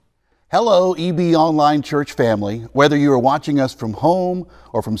Hello, EB Online Church family. Whether you are watching us from home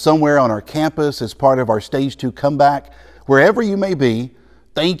or from somewhere on our campus as part of our Stage 2 comeback, wherever you may be,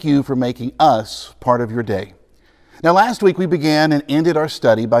 thank you for making us part of your day. Now, last week we began and ended our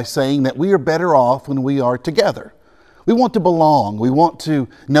study by saying that we are better off when we are together. We want to belong. We want to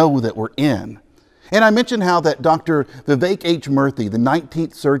know that we're in. And I mentioned how that Dr. Vivek H. Murthy, the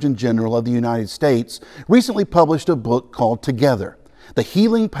 19th Surgeon General of the United States, recently published a book called Together: The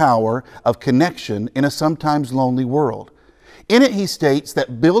Healing Power of Connection in a Sometimes Lonely World. In it, he states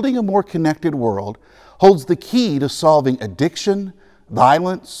that building a more connected world holds the key to solving addiction,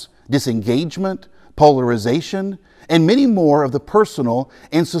 violence, disengagement, polarization, and many more of the personal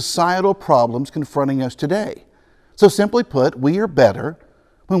and societal problems confronting us today. So simply put, we are better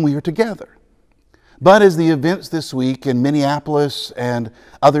when we are together. But as the events this week in Minneapolis and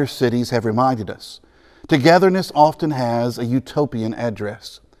other cities have reminded us, togetherness often has a utopian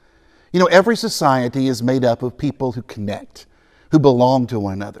address. You know, every society is made up of people who connect, who belong to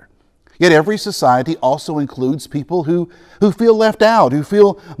one another. Yet every society also includes people who feel left out, who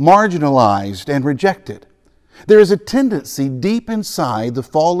feel marginalized and rejected. There is a tendency deep inside the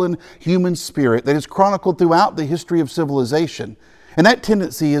fallen human spirit that is chronicled throughout the history of civilization, and that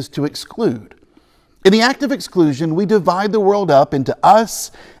tendency is to exclude. In the act of exclusion, we divide the world up into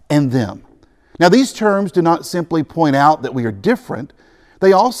us and them. Now, these terms do not simply point out that we are different.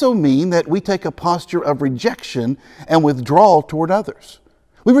 They also mean that we take a posture of rejection and withdrawal toward others.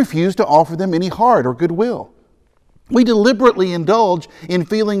 We refuse to offer them any heart or goodwill. We deliberately indulge in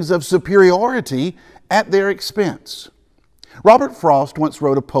feelings of superiority at their expense. Robert Frost once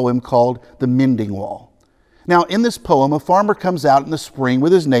wrote a poem called The Mending Wall. Now, in this poem, a farmer comes out in the spring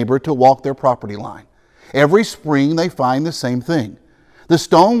with his neighbor to walk their property line. Every spring, they find the same thing. The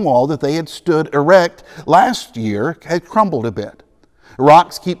stone wall that they had stood erect last year had crumbled a bit.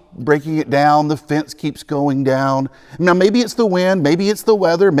 Rocks keep breaking it down. The fence keeps going down. Now, maybe it's the wind, maybe it's the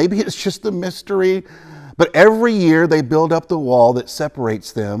weather, maybe it's just the mystery. But every year they build up the wall that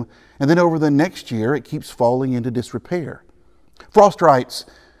separates them, and then over the next year it keeps falling into disrepair. Frost writes,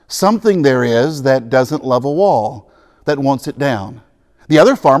 "Something there is that doesn't love a wall, that wants it down. The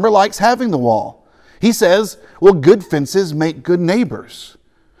other farmer likes having the wall. He says, well, good fences make good neighbors."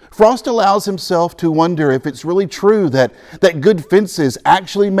 Frost allows himself to wonder if it's really true that good fences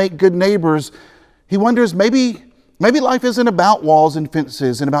actually make good neighbors. He wonders maybe life isn't about walls and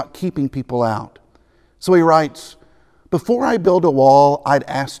fences and about keeping people out. So he writes, "Before I build a wall, I'd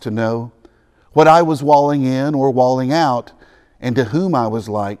ask to know what I was walling in or walling out, and to whom I was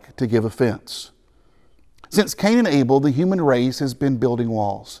like to give offense." Since Cain and Abel, the human race has been building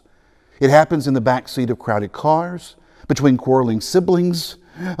walls. It happens in the backseat of crowded cars, between quarreling siblings.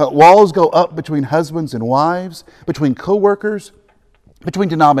 Walls go up between husbands and wives, between co-workers, between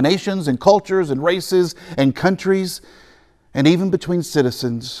denominations and cultures and races and countries, and even between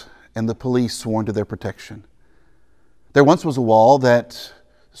citizens and the police sworn to their protection. There once was a wall that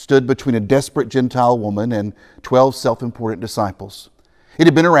stood between a desperate Gentile woman and 12 self-important disciples. It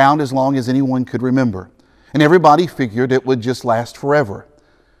had been around as long as anyone could remember, and everybody figured it would just last forever.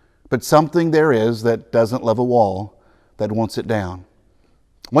 But something there is that doesn't love a wall, that wants it down.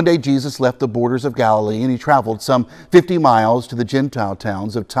 One day Jesus left the borders of Galilee and he traveled some 50 miles to the Gentile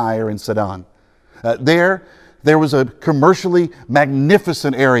towns of Tyre and Sidon. There was a commercially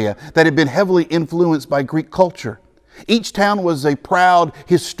magnificent area that had been heavily influenced by Greek culture. Each town was a proud,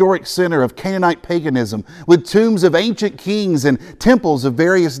 historic center of Canaanite paganism with tombs of ancient kings and temples of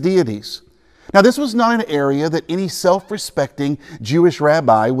various deities. Now, this was not an area that any self-respecting Jewish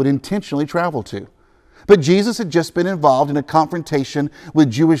rabbi would intentionally travel to. But Jesus had just been involved in a confrontation with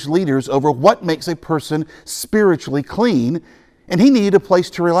Jewish leaders over what makes a person spiritually clean, and he needed a place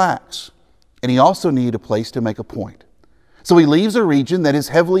to relax. And he also needed a place to make a point. So he leaves a region that is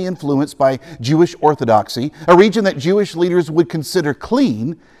heavily influenced by Jewish orthodoxy, a region that Jewish leaders would consider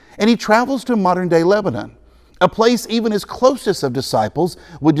clean, and he travels to modern-day Lebanon, a place even his closest of disciples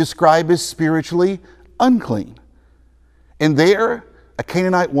would describe as spiritually unclean. And there, a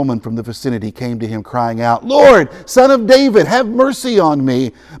Canaanite woman from the vicinity came to him crying out, "Lord, Son of David, have mercy on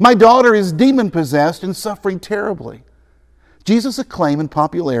me. My daughter is demon-possessed and suffering terribly." Jesus' acclaim and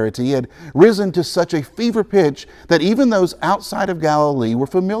popularity had risen to such a fever pitch that even those outside of Galilee were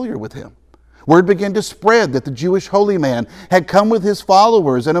familiar with him. Word began to spread that the Jewish holy man had come with his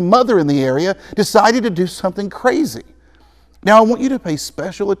followers, and a mother in the area decided to do something crazy. Now, I want you to pay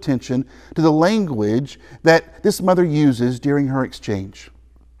special attention to the language that this mother uses during her exchange.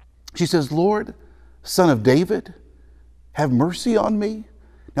 She says, "Lord, Son of David, have mercy on me."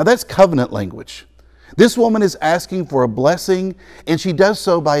 Now, that's covenant language. This woman is asking for a blessing, and she does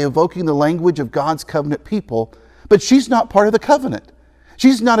so by evoking the language of God's covenant people, but she's not part of the covenant.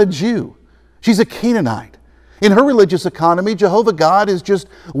 She's not a Jew. She's a Canaanite. In her religious economy, Jehovah God is just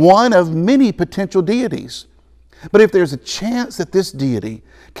one of many potential deities. But if there's a chance that this deity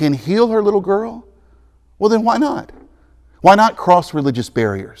can heal her little girl, well, then why not? Why not cross religious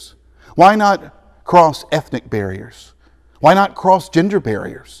barriers? Why not cross ethnic barriers? Why not cross gender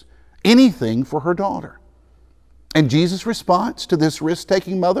barriers? Anything for her daughter. And Jesus' response to this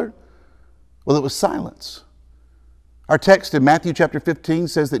risk-taking mother? Well, it was silence. Our text in Matthew chapter 15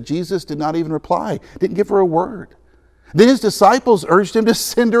 says that Jesus did not even reply, didn't give her a word. Then his disciples urged him to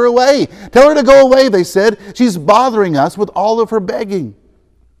send her away. Tell her to go away, they said. She's bothering us with all of her begging.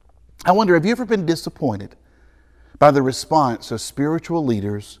 I wonder, have you ever been disappointed by the response of spiritual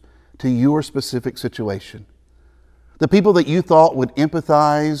leaders to your specific situation? The people that you thought would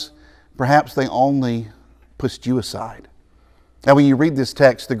empathize, perhaps they only pushed you aside. Now, when you read this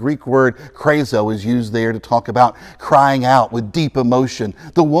text, the Greek word krazo is used there to talk about crying out with deep emotion.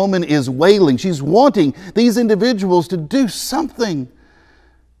 The woman is wailing. She's wanting these individuals to do something.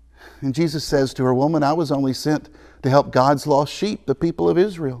 And Jesus says to her, "Woman, I was only sent to help God's lost sheep, the people of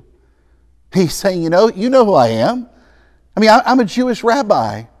Israel." He's saying, you know who I am. I'm a Jewish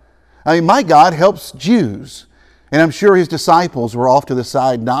rabbi. My God helps Jews. And I'm sure his disciples were off to the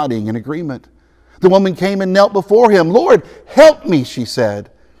side nodding in agreement. The woman came and knelt before him. "Lord, help me," she said.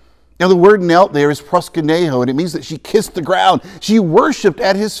 Now the word knelt there is proskuneo, and it means that she kissed the ground. She worshiped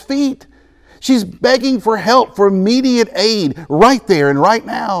at his feet. She's begging for help, for immediate aid, right there and right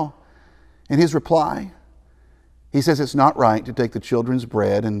now. And his reply, he says it's not right to take the children's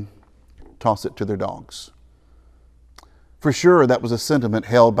bread and toss it to their dogs. For sure, that was a sentiment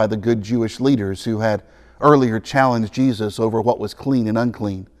held by the good Jewish leaders who had earlier challenged Jesus over what was clean and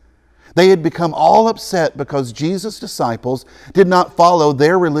unclean. They had become all upset because Jesus' disciples did not follow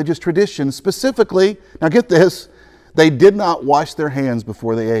their religious traditions. Specifically, now get this, they did not wash their hands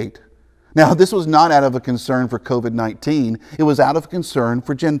before they ate. Now, this was not out of a concern for COVID-19. It was out of concern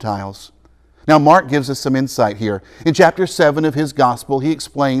for Gentiles. Now, Mark gives us some insight here. In chapter 7 of his gospel, he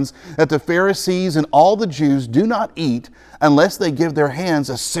explains that the Pharisees and all the Jews do not eat unless they give their hands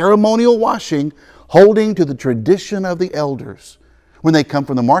a ceremonial washing, holding to the tradition of the elders. When they come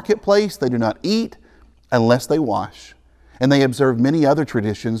from the marketplace, they do not eat unless they wash. And they observe many other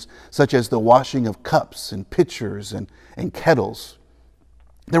traditions, such as the washing of cups and pitchers and kettles.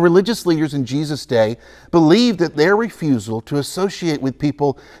 The religious leaders in Jesus' day believed that their refusal to associate with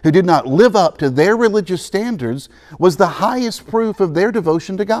people who did not live up to their religious standards was the highest proof of their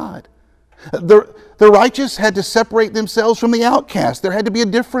devotion to God. The righteous had to separate themselves from the outcast. There had to be a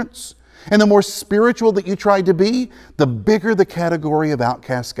difference. And the more spiritual that you tried to be, the bigger the category of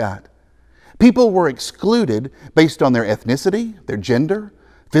outcast got. People were excluded based on their ethnicity, their gender,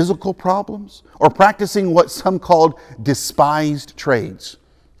 physical problems, or practicing what some called despised trades.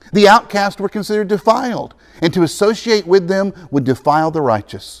 The outcast were considered defiled, and to associate with them would defile the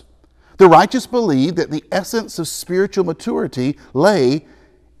righteous. The righteous believed that the essence of spiritual maturity lay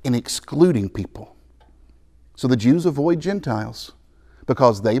in excluding people. So the Jews avoid Gentiles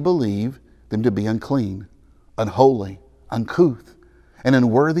because they believe them to be unclean, unholy, uncouth, and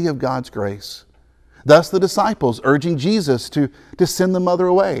unworthy of God's grace. Thus the disciples urging Jesus to send the mother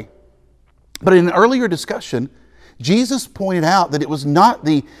away. But in an earlier discussion, Jesus pointed out that it was not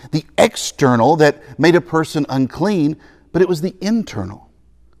the external that made a person unclean, but it was the internal.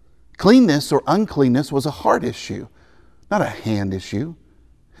 Cleanness or uncleanness was a heart issue, not a hand issue.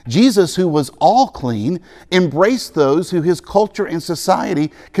 Jesus, who was all clean, embraced those who his culture and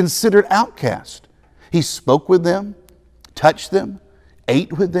society considered outcast. He spoke with them, touched them,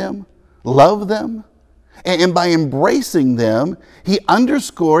 ate with them, loved them, and by embracing them, he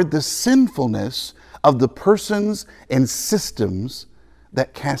underscored the sinfulness of the persons and systems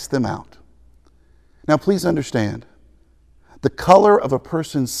that cast them out. Now, please understand, the color of a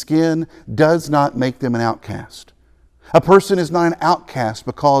person's skin does not make them an outcast. A person is not an outcast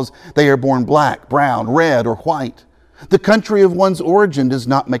because they are born black, brown, red, or white. The country of one's origin does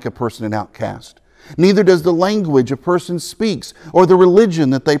not make a person an outcast. Neither does the language a person speaks or the religion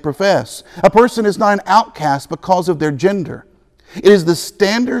that they profess. A person is not an outcast because of their gender. It is the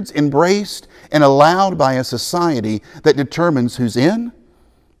standards embraced and allowed by a society that determines who's in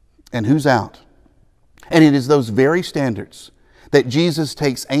and who's out. And it is those very standards that Jesus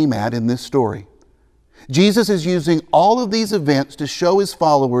takes aim at in this story. Jesus is using all of these events to show his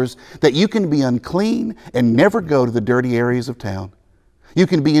followers that you can be unclean and never go to the dirty areas of town. You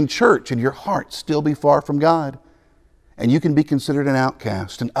can be in church and your heart still be far from God. And you can be considered an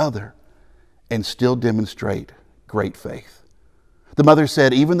outcast, an other, and still demonstrate great faith. The mother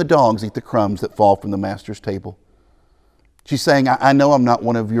said, even the dogs eat the crumbs that fall from the master's table. She's saying, I know I'm not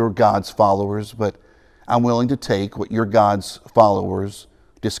one of your God's followers, but I'm willing to take what your God's followers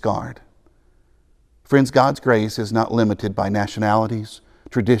discard. Friends, God's grace is not limited by nationalities,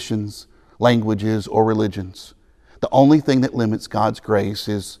 traditions, languages, or religions. The only thing that limits God's grace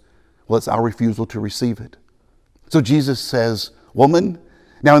is, well, it's our refusal to receive it. So Jesus says, woman.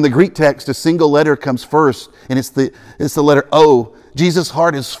 Now in the Greek text, a single letter comes first, and it's the letter O. Jesus'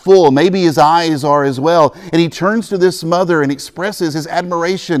 heart is full. Maybe his eyes are as well. And he turns to this mother and expresses his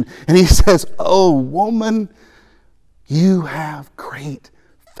admiration. And he says, oh, woman, you have great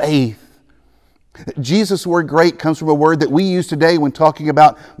faith. Jesus' word great comes from a word that we use today when talking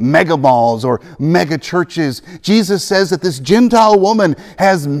about mega malls or mega churches. Jesus says that this Gentile woman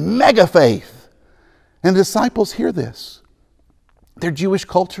has mega faith. And the disciples hear this. Their Jewish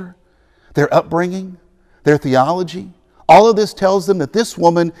culture, their upbringing, their theology, all of this tells them that this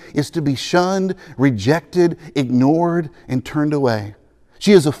woman is to be shunned, rejected, ignored, and turned away.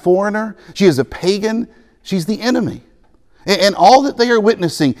 She is a foreigner. She is a pagan. She's the enemy. And all that they are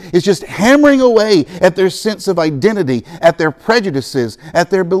witnessing is just hammering away at their sense of identity, at their prejudices, at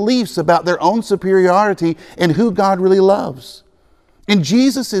their beliefs about their own superiority and who God really loves. And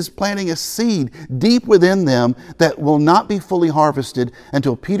Jesus is planting a seed deep within them that will not be fully harvested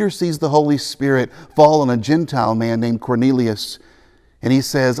until Peter sees the Holy Spirit fall on a Gentile man named Cornelius. And he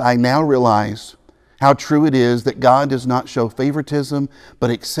says, I now realize how true it is that God does not show favoritism,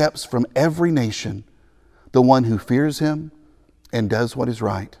 but accepts from every nation the one who fears him and does what is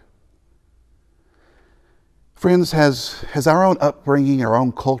right. Friends, has our own upbringing, our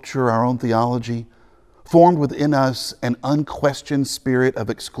own culture, our own theology formed within us an unquestioned spirit of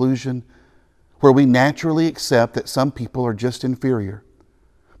exclusion where we naturally accept that some people are just inferior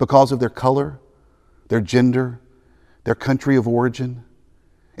because of their color, their gender, their country of origin,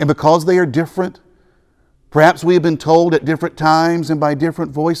 and because they are different? Perhaps we have been told at different times and by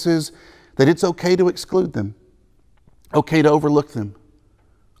different voices that it's okay to exclude them, okay to overlook them,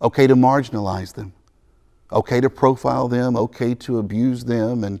 okay to marginalize them, okay to profile them, okay to abuse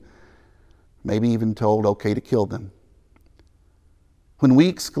them, and maybe even told okay to kill them. When we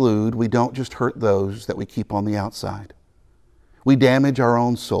exclude, we don't just hurt those that we keep on the outside. We damage our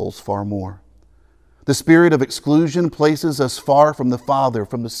own souls far more. The spirit of exclusion places us far from the Father,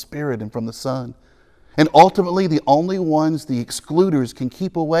 from the Spirit, and from the Son. And ultimately, the only ones the excluders can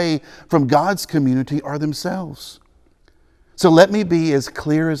keep away from God's community are themselves. So let me be as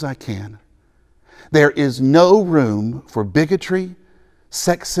clear as I can. There is no room for bigotry,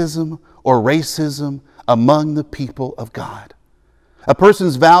 sexism, or racism among the people of God. A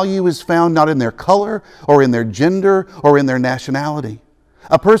person's value is found not in their color or in their gender or in their nationality.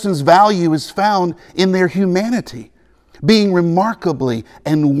 A person's value is found in their humanity, being remarkably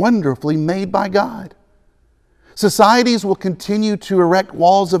and wonderfully made by God. Societies will continue to erect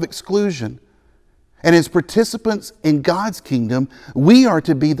walls of exclusion. And as participants in God's kingdom, we are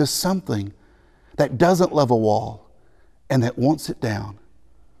to be the something that doesn't love a wall and that wants it down.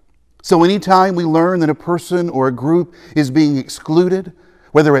 So anytime we learn that a person or a group is being excluded,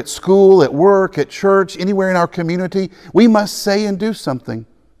 whether at school, at work, at church, anywhere in our community, we must say and do something.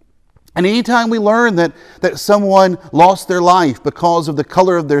 And anytime we learn that someone lost their life because of the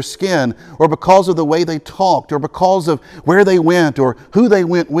color of their skin, or because of the way they talked, or because of where they went, or who they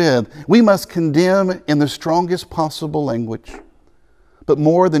went with, we must condemn in the strongest possible language. But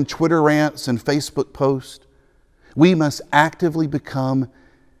more than Twitter rants and Facebook posts, we must actively become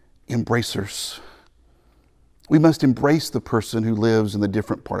embracers. We must embrace the person who lives in the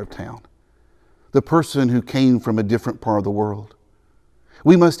different part of town, the person who came from a different part of the world.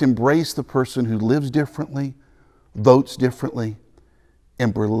 We must embrace the person who lives differently, votes differently,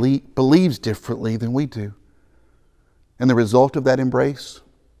 and believes differently than we do. And the result of that embrace?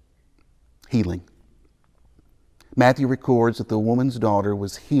 Healing. Matthew records that the woman's daughter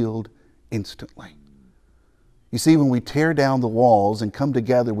was healed instantly. You see, when we tear down the walls and come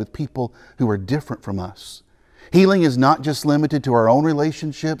together with people who are different from us, healing is not just limited to our own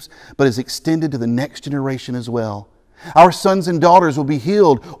relationships, but is extended to the next generation as well. Our sons and daughters will be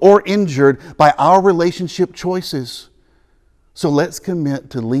healed or injured by our relationship choices. So let's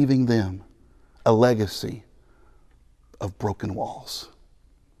commit to leaving them a legacy of broken walls.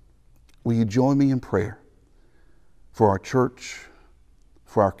 Will you join me in prayer for our church,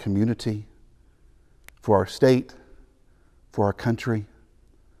 for our community, for our state, for our country,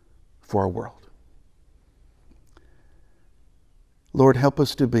 for our world? Lord, help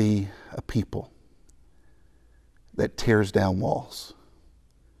us to be a people that tears down walls.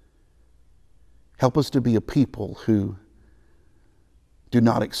 Help us to be a people who do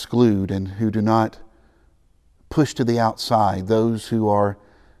not exclude and who do not push to the outside those who are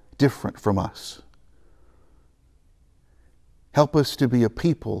different from us. Help us to be a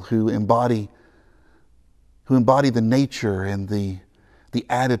people who embody the nature and the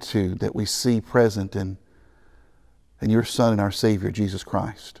attitude that we see present in your Son and our Savior, Jesus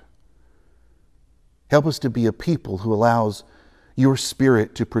Christ. Help us to be a people who allows your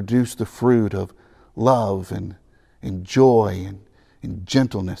Spirit to produce the fruit of love and joy and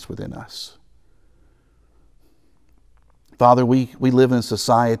gentleness within us. Father, we live in a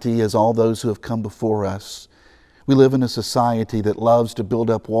society, as all those who have come before us, we live in a society that loves to build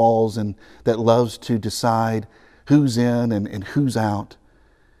up walls and that loves to decide who's in and who's out.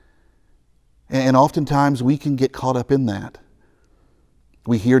 And oftentimes we can get caught up in that.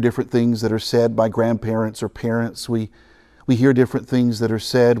 We hear different things that are said by grandparents or parents. We hear different things that are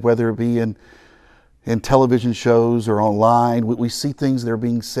said, whether it be in television shows or online. We see things that are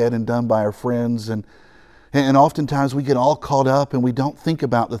being said and done by our friends. And oftentimes we get all caught up and we don't think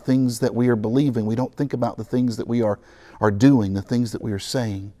about the things that we are believing. We don't think about the things that we are doing, the things that we are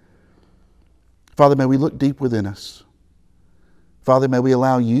saying. Father, may we look deep within us. Father, may we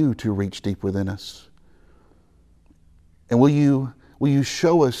allow you to reach deep within us. And will you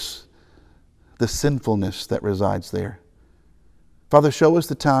show us the sinfulness that resides there? Father, show us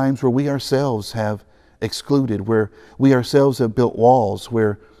the times where we ourselves have excluded, where we ourselves have built walls,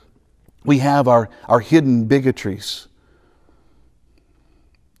 where we have our hidden bigotries.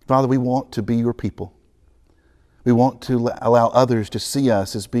 Father, we want to be your people. We want to allow others to see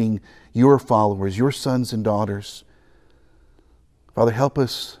us as being your followers, your sons and daughters. Father, help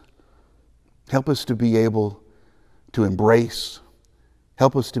us to be able to embrace.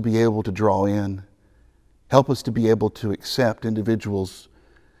 Help us to be able to draw in. Help us to be able to accept individuals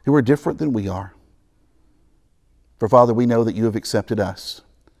who are different than we are. For Father, we know that you have accepted us.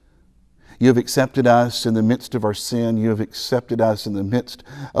 You have accepted us in the midst of our sin. You have accepted us in the midst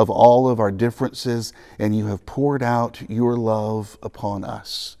of all of our differences, and you have poured out your love upon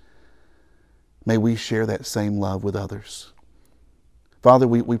us. May we share that same love with others. Father,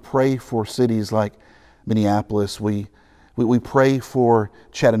 we pray for cities like Minneapolis. We pray for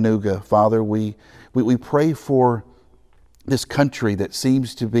Chattanooga. Father, we pray for this country that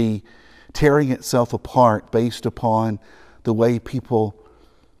seems to be tearing itself apart based upon the way people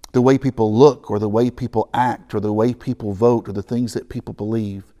look, or the way people act, or the way people vote, or the things that people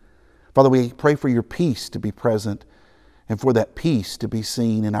believe. Father, we pray for your peace to be present and for that peace to be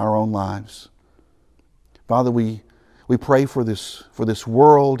seen in our own lives. Father, we pray for this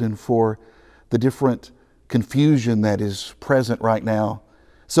world and for the different confusion that is present right now.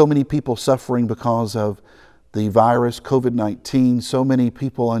 So many people suffering because of the virus, COVID-19, so many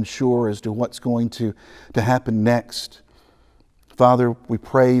people unsure as to what's going to happen next. Father, we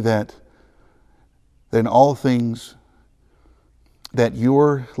pray that in all things, that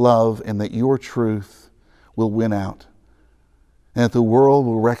your love and that your truth will win out. And that the world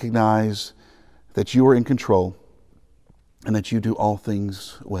will recognize that you are in control and that you do all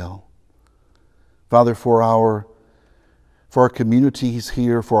things well. Father, for our communities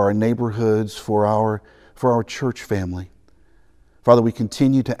here, for our neighborhoods, for our church family, Father, we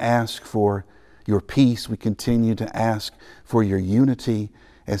continue to ask for your peace. We continue to ask for your unity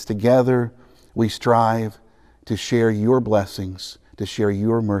as together we strive to share your blessings, to share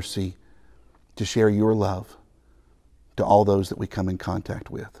your mercy, to share your love to all those that we come in contact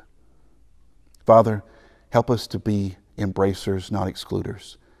with. Father, help us to be embracers, not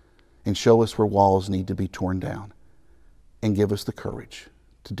excluders, and show us where walls need to be torn down, and give us the courage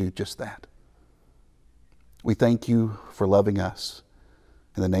to do just that. We thank you for loving us.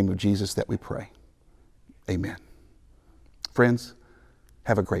 In the name of Jesus that we pray. Amen. Friends,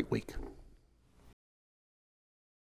 have a great week.